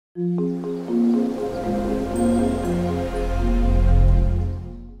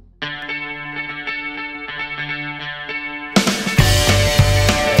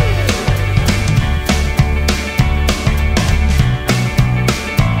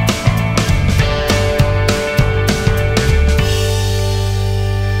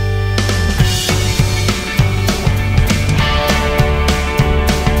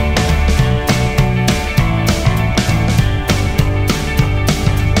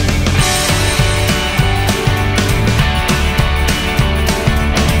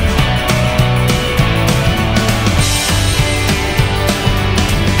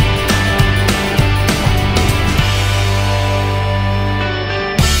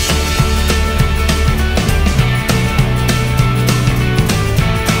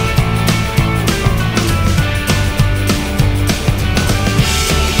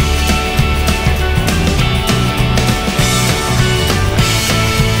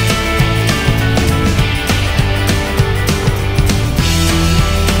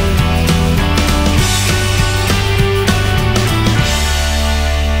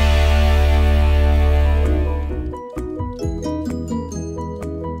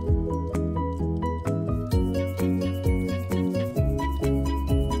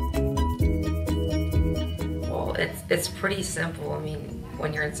It's pretty simple. I mean,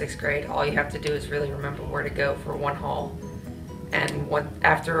 when you're in 6th grade, all you have to do is really remember where to go for one hall. And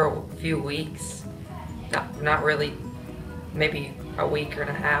after a few weeks, not really, maybe a week and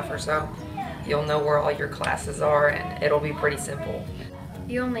a half or so, you'll know where all your classes are, and it'll be pretty simple.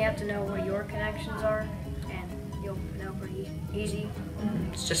 You only have to know where your connections are, and you'll know pretty easy.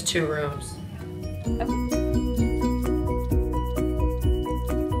 It's just 2 rooms.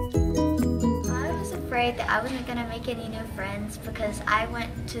 That I wasn't going to make any new friends because I went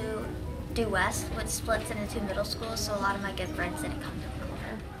to Due West, which splits into 2 middle schools, so a lot of my good friends didn't come to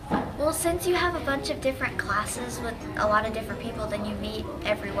Clover. Well, since you have a bunch of different classes with a lot of different people, then you meet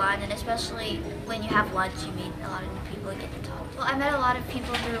everyone, and especially when you have lunch, you meet a lot of new people and get to talk. Well, I met a lot of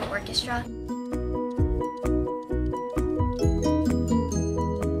people through orchestra.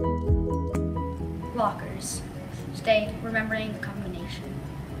 Lockers. Stay remembering the combination.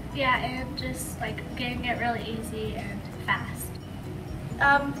 Yeah, and just like getting it really easy and fast.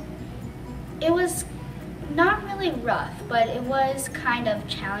 It was not really rough, but it was kind of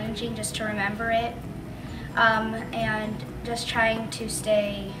challenging just to remember it, and just trying to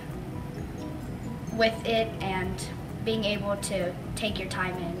stay with it and being able to take your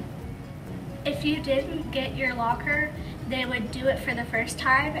time in. If you didn't get your locker, they would do it for the first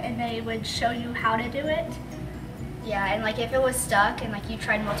time and they would show you how to do it. Yeah, and like if it was stuck and like you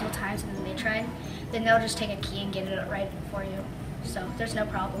tried multiple times and then they tried, then they'll just take a key and get it right for you. So there's no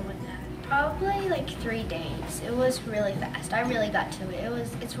problem with that. Probably like 3 days. It was really fast. I really got to it.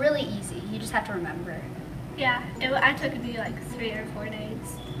 It's really easy. You just have to remember. Yeah, I took me like 3 or 4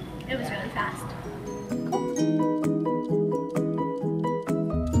 days. It was really fast.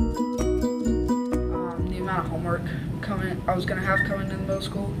 The amount of homework I was gonna have coming in middle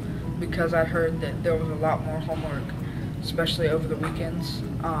school, because I heard that there was a lot more homework, especially over the weekends.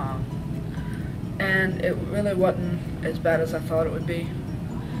 And it really wasn't as bad as I thought it would be.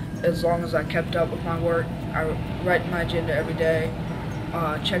 As long as I kept up with my work, I write my agenda every day,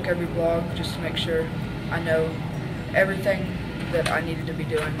 check every blog just to make sure I know everything that I needed to be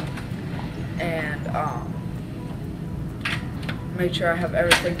doing, and make sure I have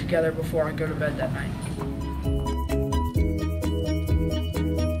everything together before I go to bed that night.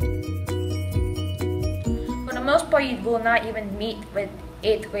 For the most part, you will not even meet with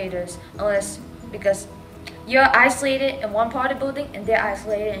 8th graders because you're isolated in one part of the building and they're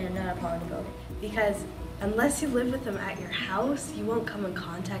isolated in another part of the building. Because unless you live with them at your house, you won't come in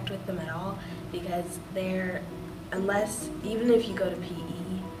contact with them at all, because even if you go to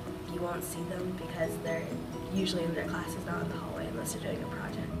PE, you won't see them because they're usually in their classes, not in the hallway, unless they're doing a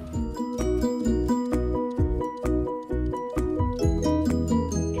project.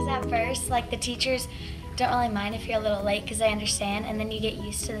 Because at first, like the teachers don't really mind if you're a little late because they understand, and then you get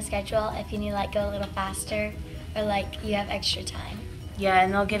used to the schedule if you need to like go a little faster or like you have extra time. Yeah,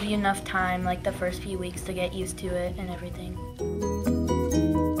 and they'll give you enough time, like the first few weeks, to get used to it and everything.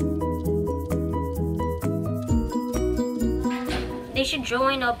 They should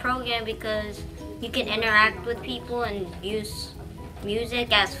join a program because you can interact with people and use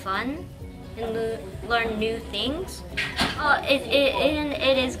music as fun and learn new things.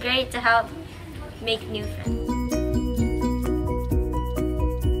 It is great to help make new friends.